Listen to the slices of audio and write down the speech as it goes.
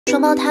双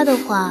胞胎的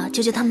话，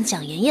就叫他们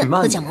蒋妍妍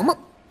和蒋萌萌。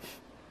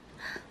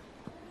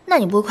那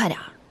你不会快点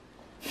儿？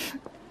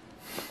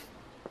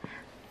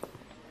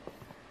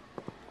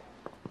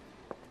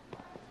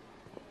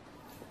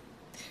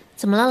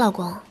怎么了，老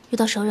公？遇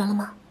到熟人了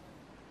吗？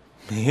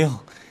没有，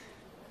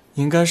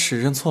应该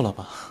是认错了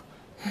吧。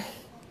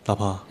老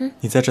婆，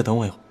你在这等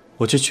我一会儿，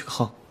我去取个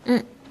号。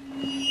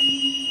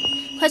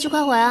快去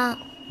快回啊。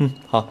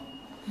好。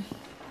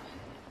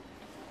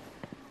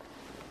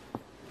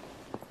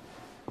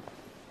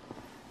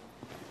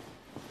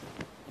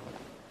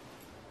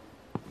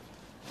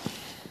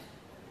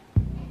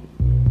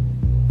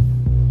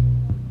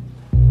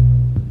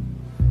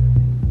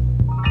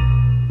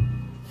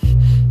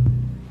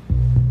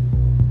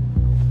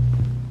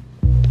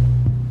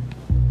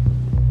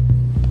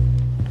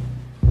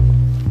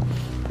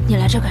你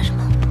来这干什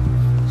么？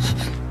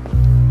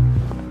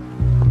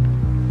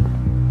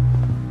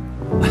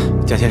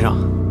蒋先生，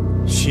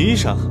徐医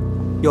生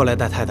又来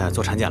带太太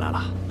做产检来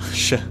了。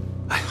是。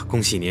哎呀，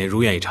恭喜您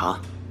如愿以偿，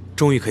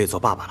终于可以做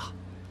爸爸了。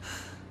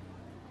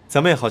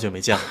咱们也好久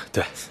没见了。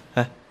对。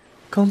哎，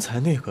刚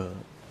才那个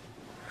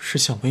是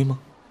向薇吗？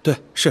对，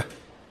是。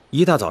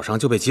一大早上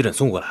就被急诊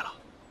送过来了，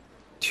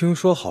听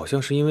说好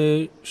像是因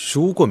为食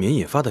物过敏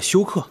引发的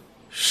休克。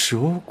食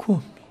物过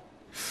敏？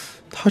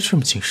他这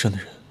么谨慎的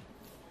人，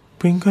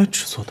不应该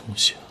吃错东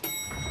西啊。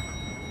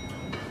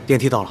电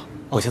梯到了，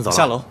我先走了。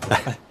下楼。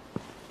来。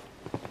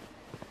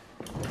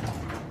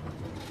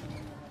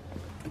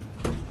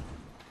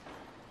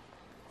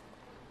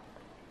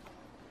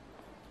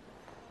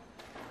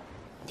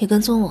你跟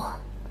踪我？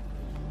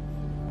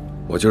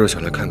我就是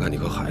想来看看你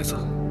和孩子。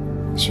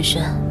许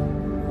深，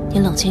你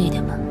冷静一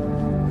点吧。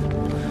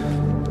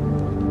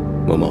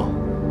萌萌，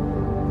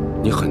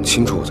你很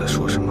清楚我在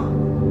说什么。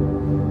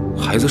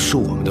孩子是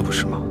我们的，不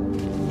是吗？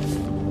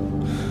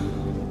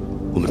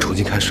我们重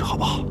新开始好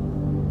不好？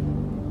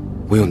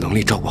我有能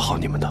力照顾好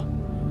你们的。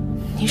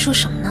你说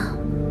什么呢？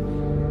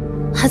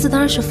孩子当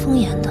然是丰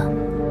颜的，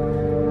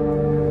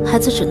孩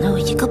子只能有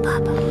一个爸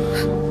爸。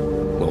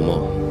萌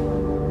萌，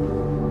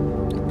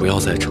不要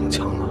再逞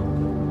强了，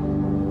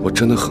我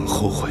真的很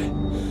后悔，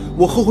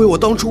我后悔我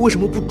当初为什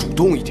么不主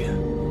动一点。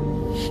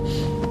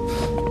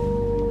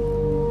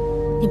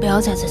你不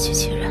要再自欺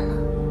欺人了，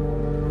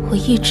我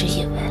一直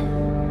以为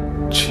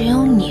只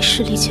有你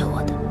是理解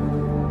我的，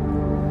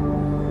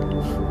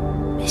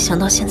没想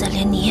到现在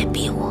连你也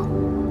逼我。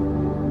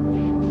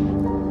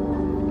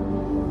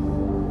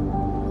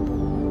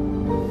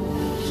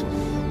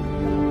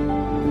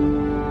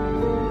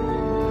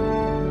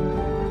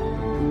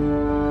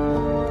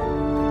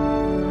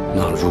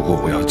那如果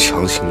我要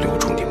强行留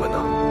住你们呢？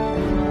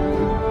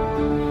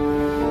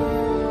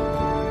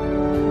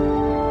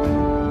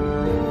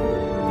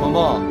萌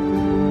萌，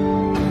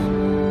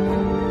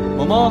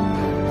萌萌，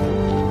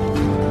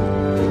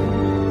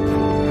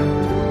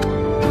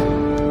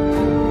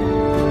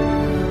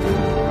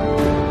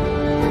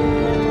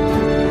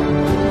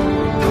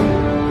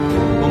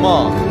萌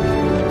萌。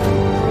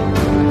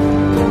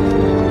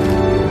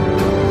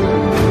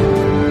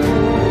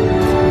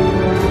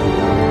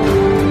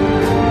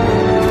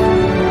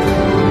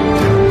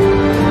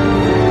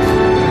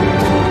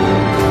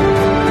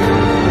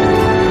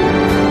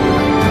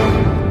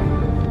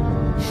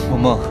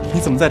你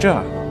怎么在这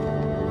儿？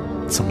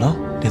怎么了？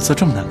脸色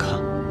这么难看？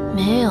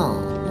没有，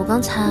我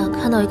刚才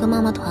看到一个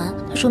妈妈团，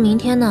他说明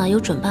天呢有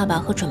准爸爸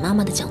和准妈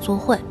妈的讲座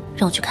会，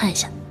让我去看一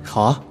下。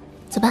好啊，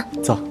走吧。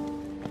走。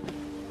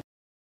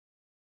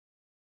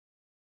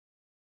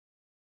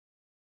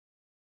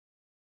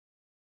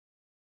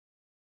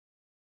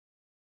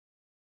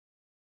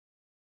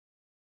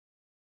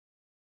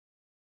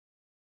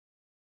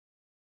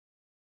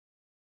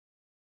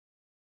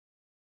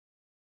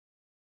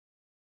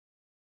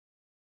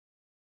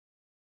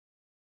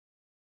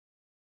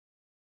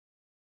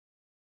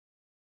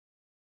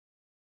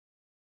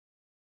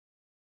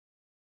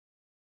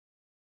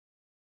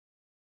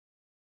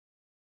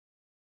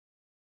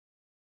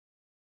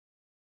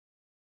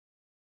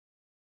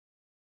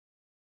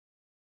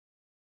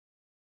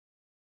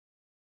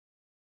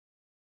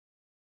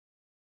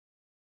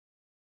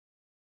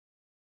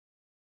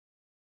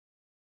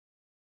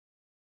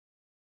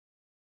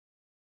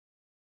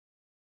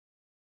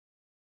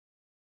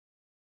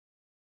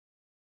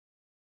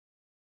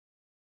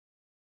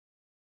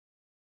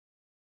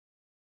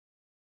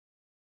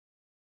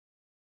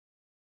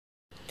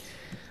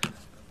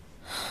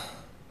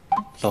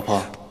老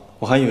婆，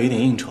我还有一点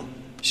应酬，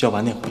需要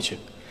晚点回去，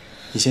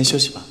你先休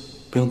息吧，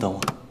不用等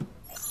我。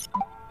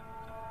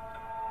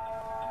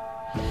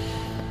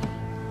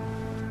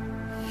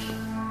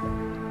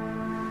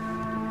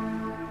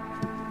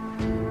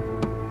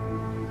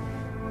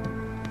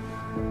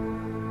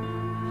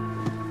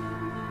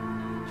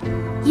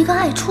一个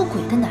爱出轨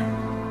的男人，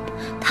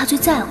他最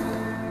在乎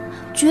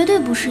的绝对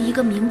不是一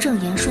个名正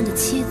言顺的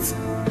妻子，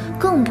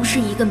更不是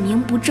一个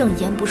名不正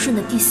言不顺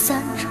的第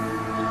三者。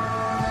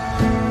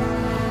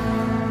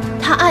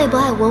他爱不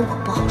爱我，我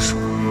不好说，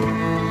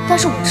但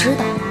是我知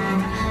道，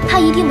他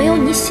一定没有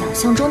你想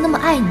象中那么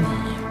爱你。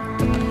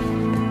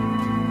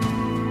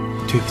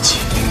对不起，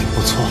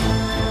我错了，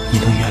你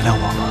能原谅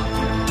我吗？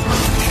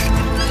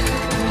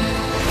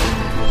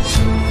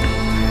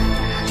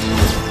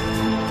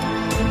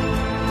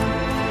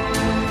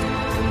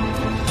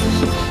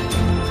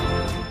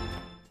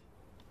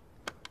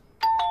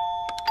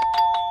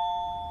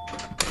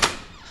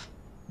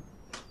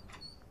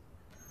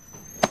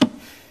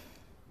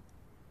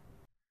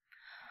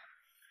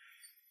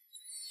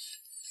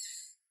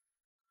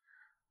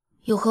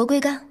有何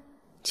贵干？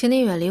请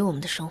你远离我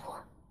们的生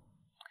活。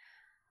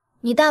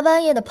你大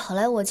半夜的跑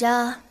来我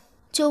家，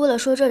就为了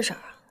说这事儿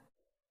啊？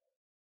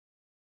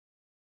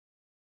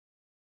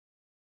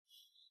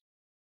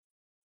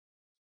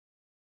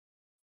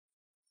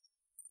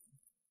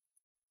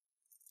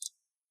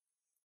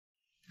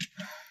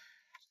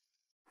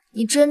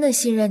你真的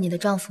信任你的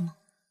丈夫吗？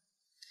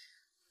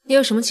你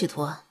有什么企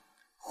图啊？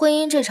婚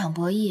姻这场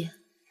博弈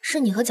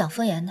是你和蒋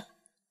风言的，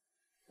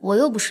我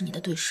又不是你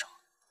的对手。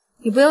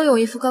你不要用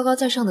一副高高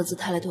在上的姿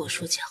态来对我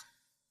说教，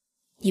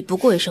你不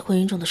过也是婚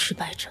姻中的失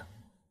败者。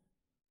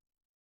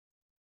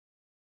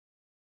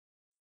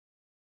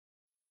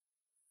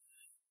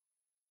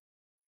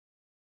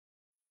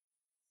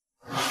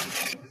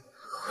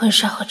婚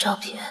纱和照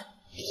片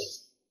为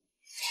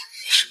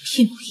什么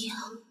一模一样？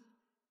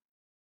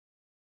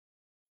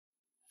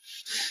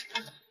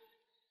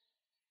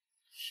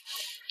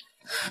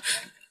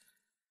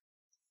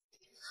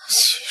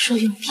洗漱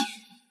用品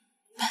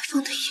摆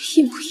放的也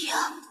一模一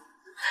样。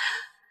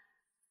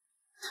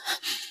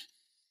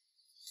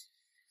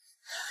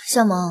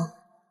向萌，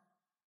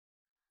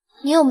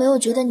你有没有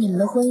觉得你们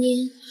的婚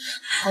姻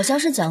好像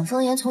是蒋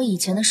风言从以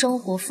前的生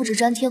活复制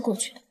粘贴过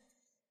去的？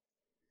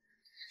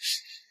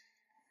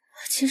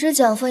其实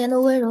蒋风言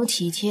的温柔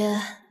体贴，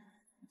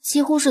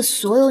几乎是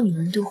所有女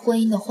人对婚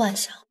姻的幻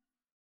想。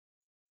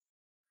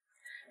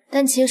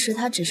但其实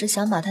他只是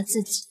想把他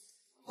自己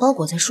包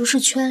裹在舒适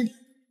圈里，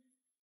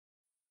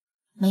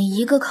每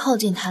一个靠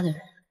近他的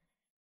人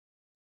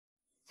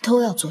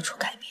都要做出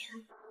改变。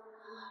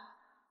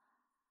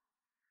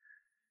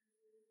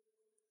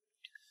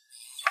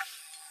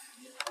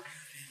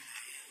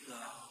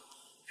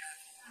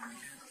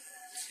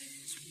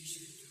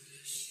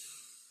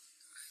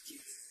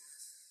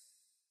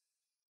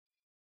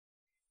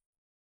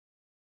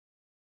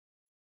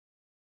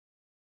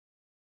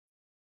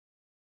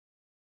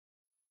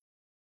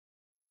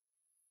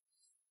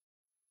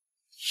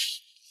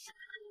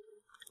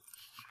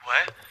喂，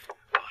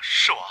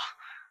是我。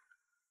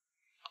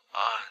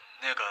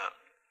那个，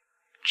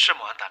这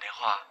么晚打电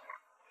话，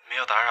没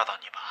有打扰到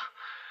你吧？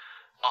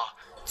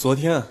昨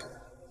天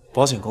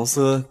保险公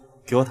司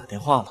给我打电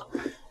话了，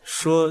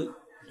说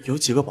有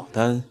几个保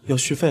单要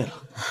续费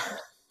了。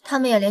他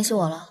们也联系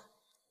我了，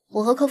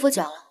我和客服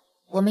讲了，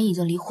我们已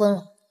经离婚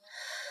了。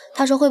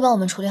他说会帮我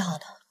们处理好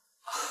的。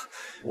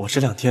我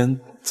这2天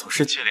总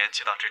是接连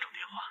接到这种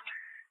电话，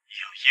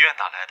有医院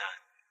打来的，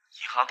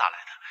银行打来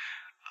的，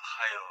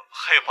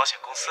还有保险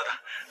公司的。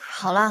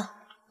好了，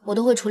我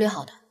都会处理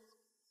好的，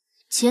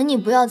请你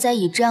不要再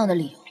以这样的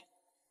理由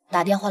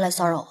打电话来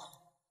骚扰我了。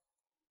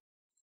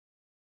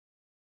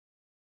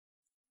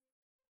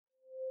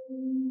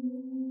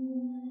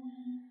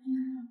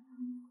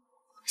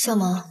小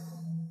萌，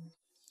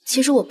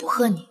其实我不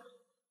恨你。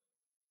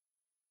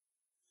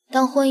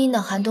当婚姻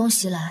的寒冬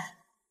袭来，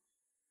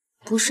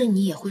不是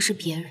你也会是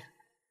别人。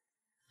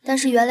但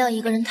是原谅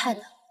一个人太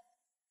难，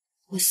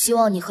我希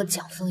望你和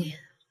蒋风言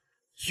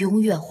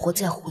永远活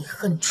在悔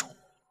恨中。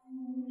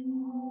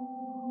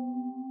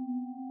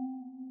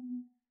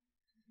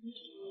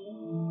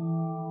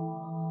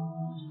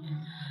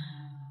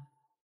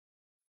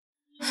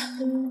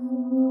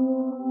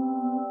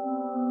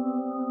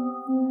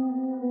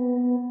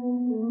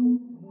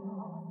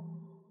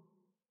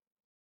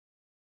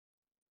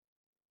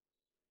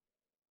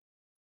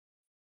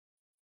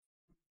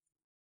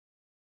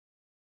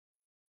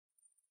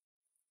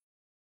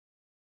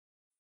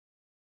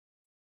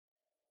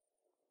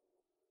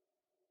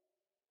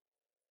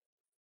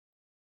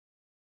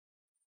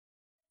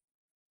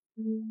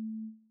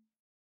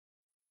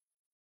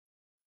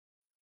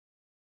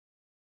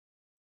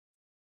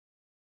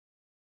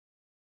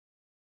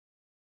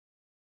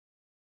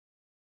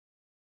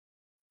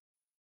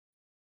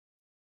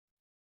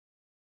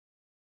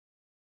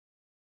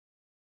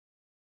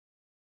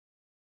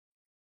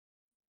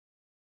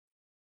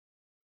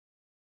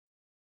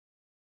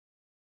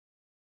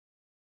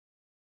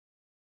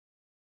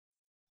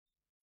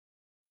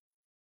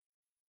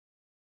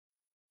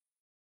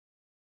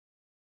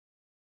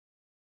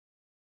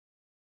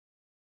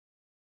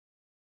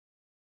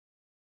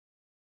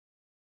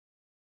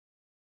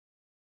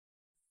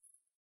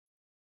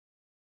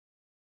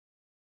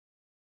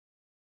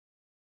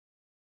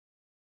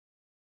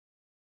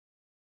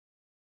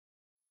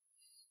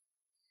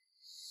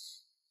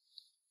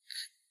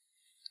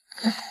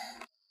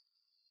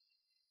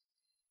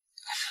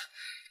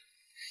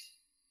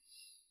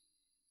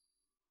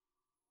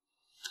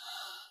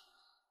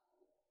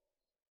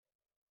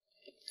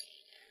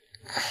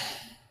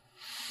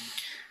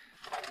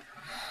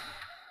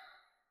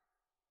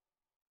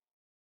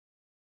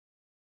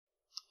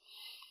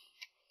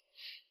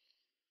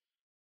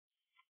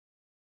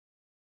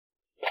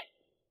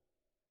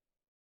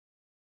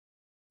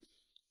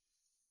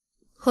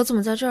我怎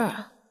么在这儿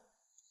啊？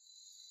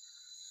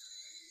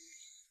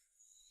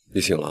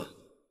你醒了？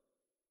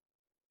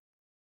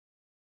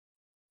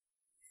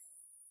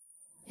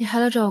你还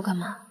来找我干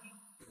嘛？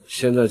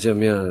现在见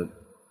面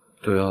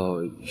都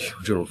要用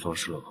这种方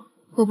式了吗？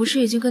我不是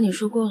已经跟你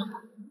说过了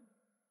吗？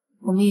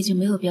我们已经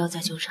没有必要再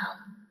纠缠了。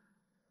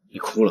你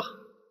哭了？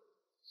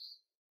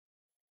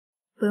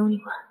不用你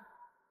管。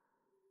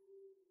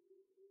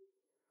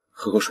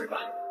喝口水吧。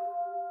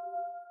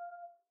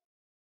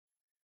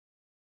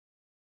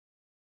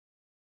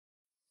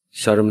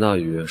下这么大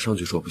雨，上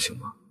去说不行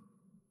吗？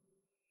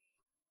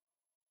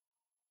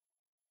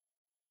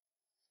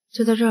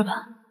就在这儿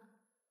吧。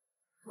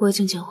我已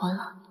经结婚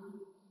了。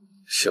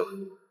行，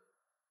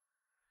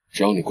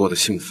只要你过得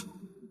幸福，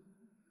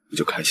我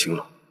就开心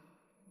了。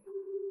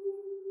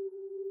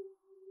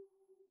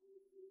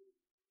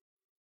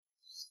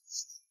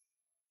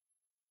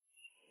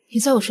你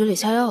在我水里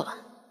下药了。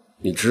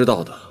你知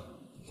道的，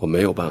我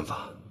没有办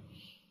法。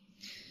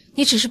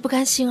你只是不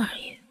甘心而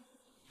已。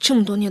这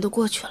么多年都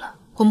过去了，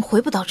我们回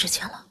不到之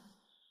前了。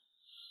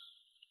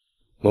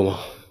萌萌，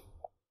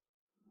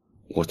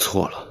我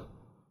错了，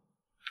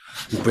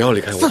你不要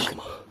离开我好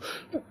吗？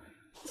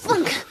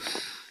放开！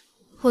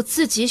我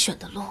自己选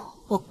的路，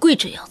我跪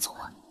着也要走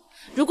完。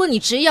如果你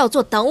执意要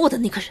做挡我的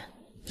那个人，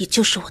你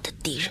就是我的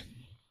敌人。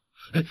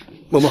哎，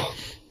萌萌，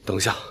等一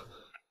下。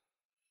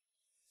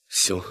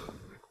行，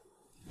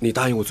你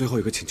答应我最后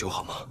一个请求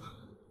好吗？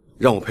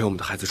让我陪我们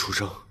的孩子出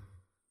生。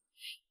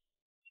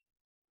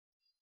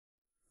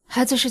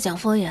孩子是讲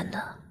方言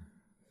的，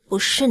不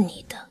是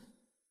你的。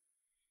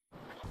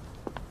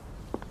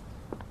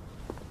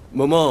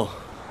萌萌。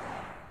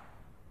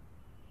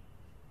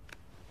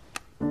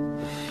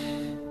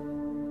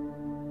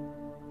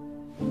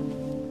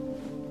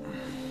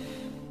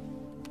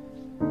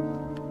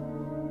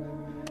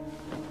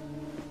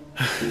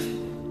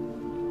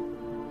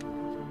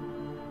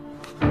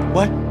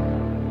喂，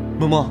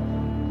萌萌，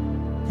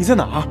你在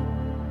哪儿？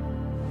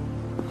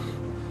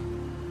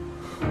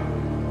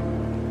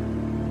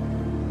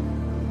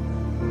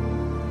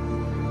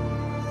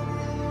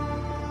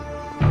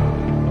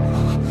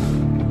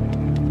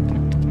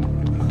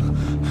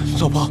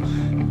老婆，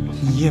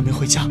你也没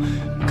回家，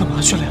干嘛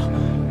去了呀？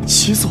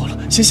气死我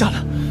了！先下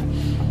来。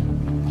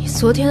你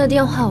昨天的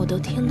电话我都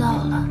听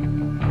到了，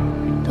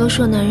都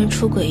说男人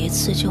出轨一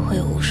次就会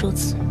有无数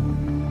次。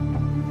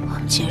我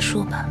们结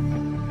束吧。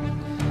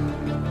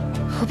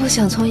我不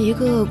想从一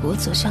个恶果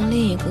走向另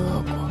一个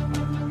恶果，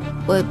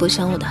我也不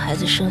想我的孩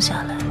子生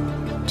下来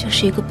就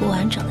是一个不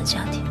完整的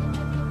家庭。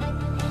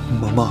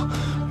萌萌，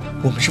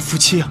我们是夫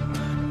妻啊，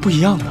不一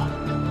样的，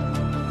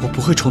我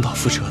不会重蹈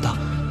覆辙的，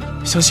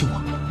相信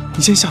我。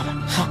你先下来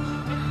啊！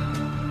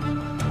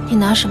你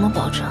拿什么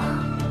保证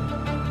啊？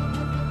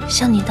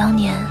像你当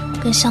年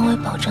跟香薇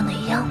保证的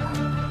一样吗？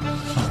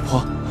老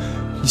婆，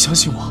你相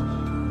信我，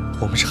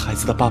我们是孩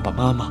子的爸爸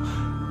妈妈，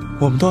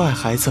我们都爱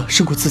孩子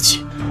胜过自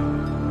己，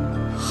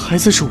孩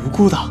子是无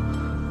辜的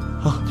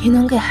啊！你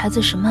能给孩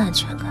子什么安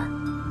全感？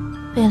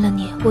为了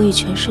你，我以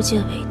全世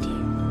界为敌，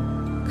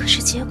可是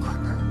结果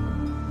呢？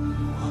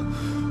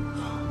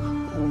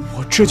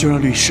我这就让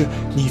律师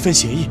拟一份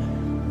协议。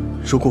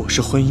如果我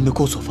是婚姻的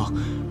过错方，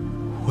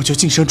我就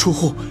净身出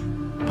户，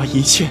把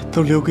一切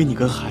都留给你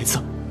跟孩子，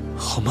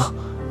好吗？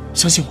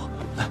相信我，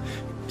来，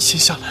先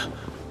下来。